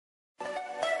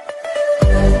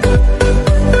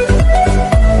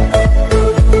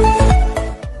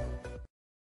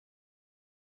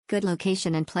Good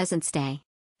location and pleasant stay.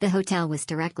 The hotel was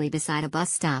directly beside a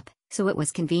bus stop, so it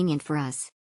was convenient for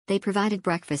us. They provided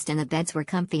breakfast and the beds were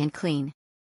comfy and clean.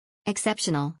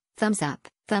 Exceptional, thumbs up,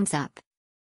 thumbs up.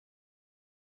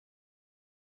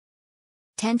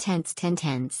 10 tenths 10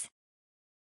 tenths.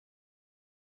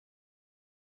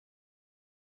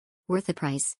 Worth the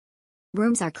price.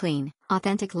 Rooms are clean,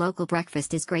 authentic local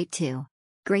breakfast is great too.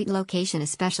 Great location,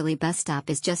 especially bus stop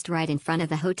is just right in front of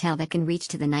the hotel that can reach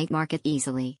to the night market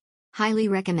easily. Highly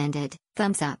recommended,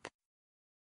 thumbs up.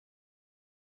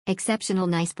 Exceptional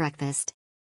nice breakfast.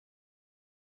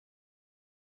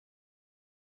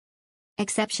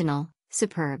 Exceptional,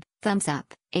 superb, thumbs up,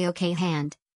 A-OK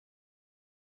hand.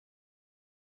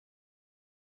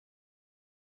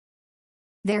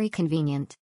 Very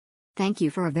convenient. Thank you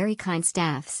for a very kind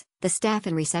staffs. The staff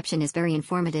and reception is very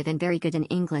informative and very good in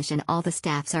English, and all the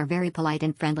staffs are very polite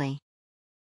and friendly.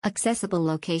 Accessible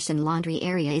location, laundry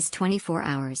area is 24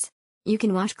 hours. You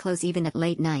can wash clothes even at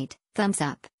late night, thumbs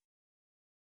up.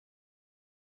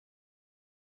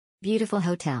 Beautiful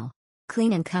hotel.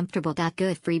 Clean and comfortable.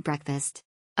 Good free breakfast.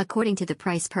 According to the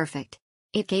price, perfect.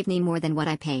 It gave me more than what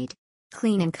I paid.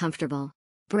 Clean and comfortable.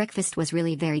 Breakfast was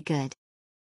really very good.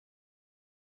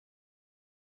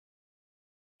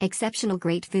 Exceptional,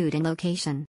 great food and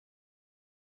location.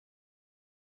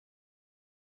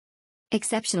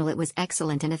 Exceptional, it was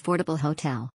excellent and affordable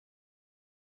hotel.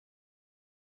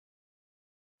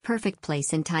 Perfect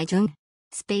place in Taichung.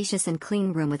 Spacious and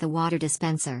clean room with a water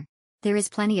dispenser. There is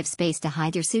plenty of space to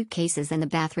hide your suitcases and the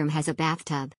bathroom has a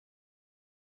bathtub.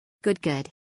 Good.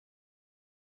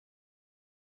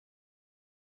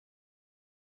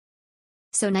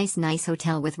 So nice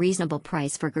hotel with reasonable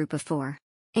price for group of 4.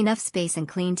 Enough space and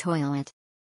clean toilet.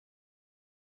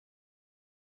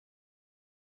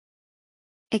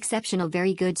 Exceptional,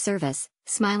 very good service,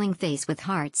 smiling face with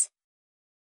hearts.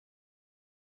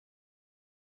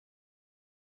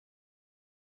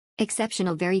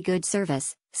 Exceptional, very good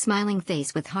service, smiling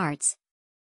face with hearts.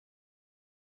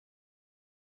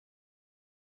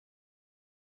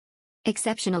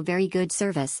 Exceptional, very good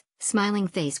service, smiling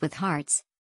face with hearts.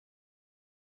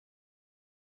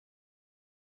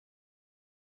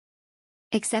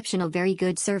 Exceptional, very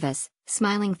good service,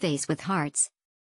 smiling face with hearts.